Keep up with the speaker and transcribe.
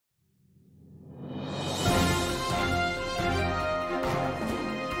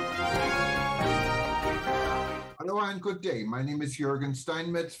and good day. My name is Jürgen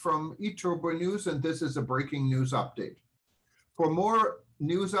Steinmetz from eTurboNews, and this is a breaking news update. For more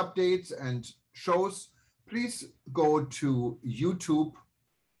news updates and shows, please go to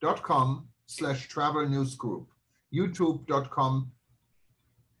youtube.com/travel news group,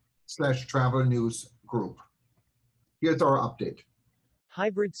 youtube.com/travel news group. Here's our update.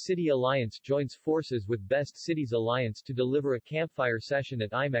 Hybrid City Alliance joins forces with BestCities Alliance to deliver a campfire session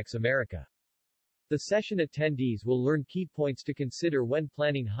at IMEX America. The session attendees will learn key points to consider when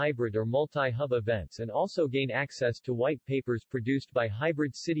planning hybrid or multi-hub events and also gain access to white papers produced by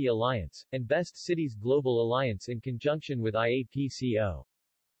Hybrid City Alliance and BestCities Global Alliance in conjunction with IAPCO.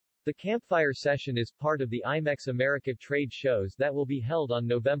 The Campfire Session is part of the IMEX America trade shows that will be held on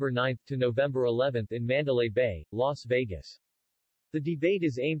November 9th to November 11th in Mandalay Bay, Las Vegas. The debate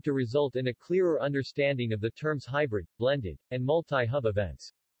is aimed to result in a clearer understanding of the terms hybrid, blended, and multi-hub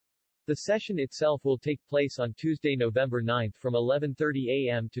events. The session itself will take place on Tuesday, November 9th from 11:30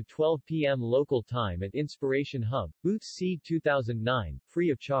 a.m. to 12 p.m. local time at Inspiration Hub, Booth C2009, free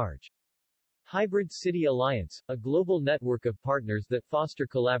of charge. Hybrid City Alliance, a global network of partners that foster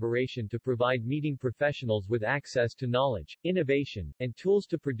collaboration to provide meeting professionals with access to knowledge, innovation, and tools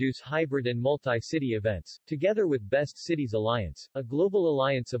to produce hybrid and multi-city events, together with BestCities Alliance, a global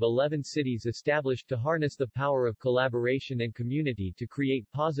alliance of 11 cities established to harness the power of collaboration and community to create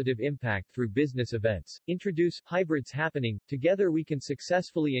positive impact through business events. Introduce Hybrids Happening, Together We Can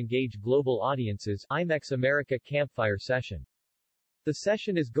Successfully Engage Global Audiences, IMEX America Campfire Session. The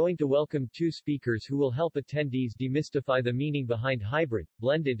session is going to welcome two speakers who will help attendees demystify the meaning behind hybrid,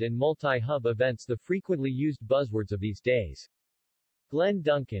 blended and multi-hub events, the frequently used buzzwords of these days. Glenn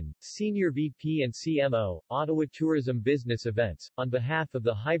Duncan, Senior VP and CMO, Ottawa Tourism Business Events, on behalf of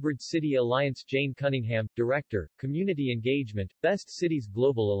the Hybrid City Alliance. Jane Cunningham, Director, Community Engagement, BestCities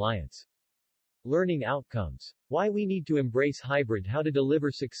Global Alliance. Learning Outcomes. Why we need to embrace hybrid, how to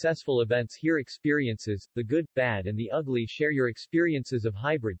deliver successful events. Hear experiences, the good, bad and the ugly. Share your experiences of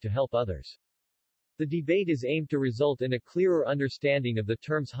hybrid to help others. The debate is aimed to result in a clearer understanding of the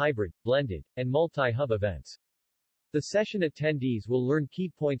terms hybrid, blended, and multi-hub events. The session attendees will learn key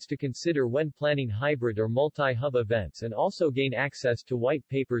points to consider when planning hybrid or multi-hub events and also gain access to white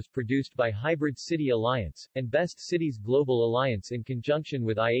papers produced by Hybrid City Alliance and BestCities Global Alliance in conjunction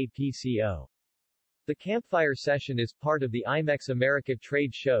with IAPCO. The Campfire Session is part of the IMEX America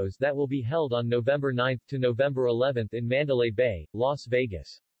trade shows that will be held on November 9th to November 11th in Mandalay Bay, Las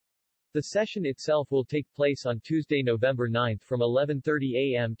Vegas. The session itself will take place on Tuesday, November 9th from 11:30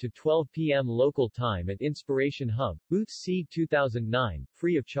 a.m. to 12 p.m. local time at Inspiration Hub, Booth C2009,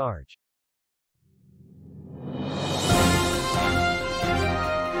 free of charge.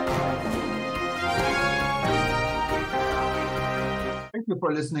 Thank you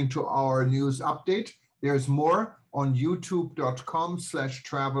for listening to our news update. There's more on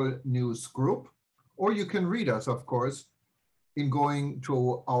youtube.com/travel news group, or you can read us, of course, in going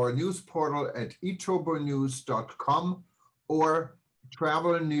to our news portal at eTurboNews.com or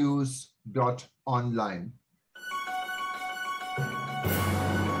travelnews.online.